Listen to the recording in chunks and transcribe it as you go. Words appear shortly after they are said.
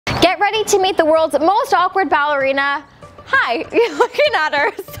ready to meet the world's most awkward ballerina? Hi, you're looking at her.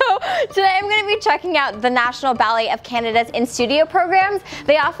 So today I'm going to be checking out the National Ballet of Canada's in-studio programs.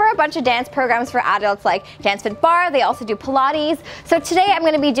 They offer a bunch of dance programs for adults like Dance with Bar. They also do Pilates. So today I'm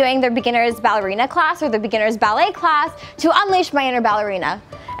going to be doing their beginner's ballerina class or their beginner's ballet class to unleash my inner ballerina.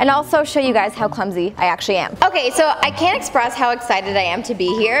 And also show you guys how clumsy I actually am. Okay, so I can't express how excited I am to be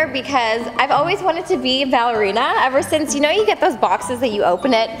here because I've always wanted to be a ballerina ever since, you know, you get those boxes that you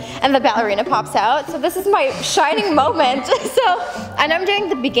open it and the ballerina pops out. So this is my shining moment. And I'm doing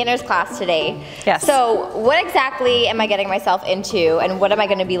the beginner's class today. Yes. So what exactly am I getting myself into and what am I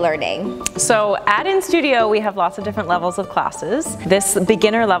going to be learning? So at In Studio we have lots of different levels of classes. This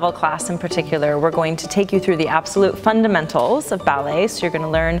beginner level class in particular, we're going to take you through the absolute fundamentals of ballet. So you're going to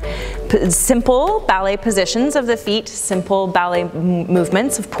learn simple ballet positions of the feet, simple ballet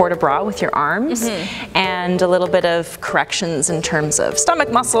movements of port-de-bras with your arms, and a little bit of corrections in terms of stomach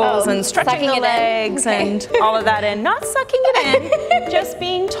muscles and stretching the legs and all of that in. Not sucking it in, just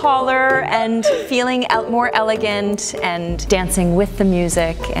being taller and feeling more elegant and dancing with the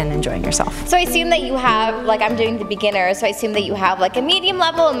music and enjoying yourself. So I assume that you have, like I'm doing the beginner, so I assume that you have like a medium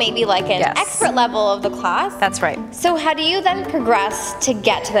level and maybe like an expert level of the class? That's right. So how do you then progress to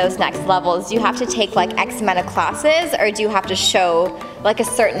get to those next levels? Do you have to take like X amount of classes or do you have to show like a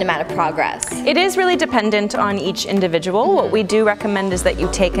certain amount of progress? It is really dependent on each individual. What we do recommend is that you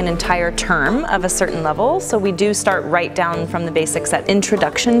take an entire term of a certain level. So we do start right down from the basics at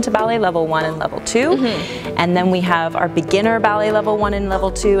Introduction to Ballet Level 1 and Level 2. And then we have our Beginner Ballet Level 1 and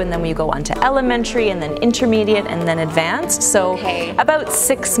Level 2, and then we go on to Elementary and then Intermediate and then Advanced. So about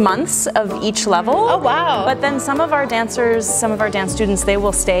 6 months of each level. Oh wow. But then some of our dancers, some of our dance students, they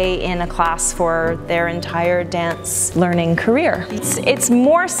will stay in a class for their entire dance learning career. It's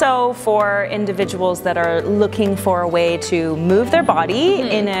more so for individuals that are looking for a way to move their body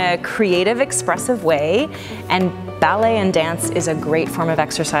in a creative, expressive way, and ballet and dance is a great form of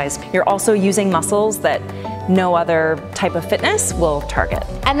exercise. You're also using muscles that no other type of fitness will target.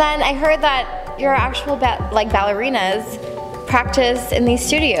 And then I heard that your actual ballerinas practice in these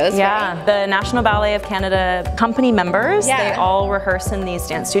studios, right? The National Ballet of Canada company members, they all rehearse in these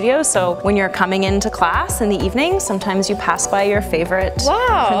dance studios. So when you're coming into class in the evening, sometimes you pass by your favorite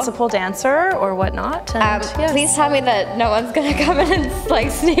principal dancer or whatnot. And please tell me that no one's gonna come in and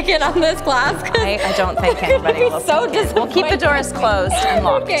like sneak in on this class. I don't think anybody will. So disappointed. We'll keep the doors closed and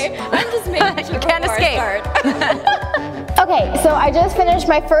locked. Okay, I'm just making sure you can't escape. Okay, so I just finished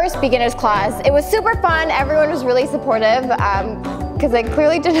my first beginner's class. It was super fun. Everyone was really supportive because I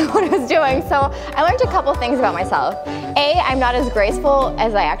clearly didn't know what I was doing. So I learned a couple things about myself. A, I'm not as graceful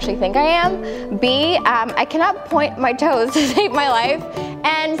as I actually think I am. B, I cannot point my toes to save my life.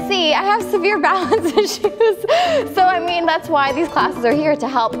 And C, I have severe balance issues. So I mean, that's why these classes are here to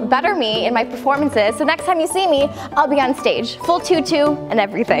help better me in my performances. So next time you see me, I'll be on stage, full tutu and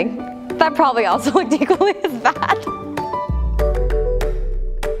everything. That probably also looked equally as bad.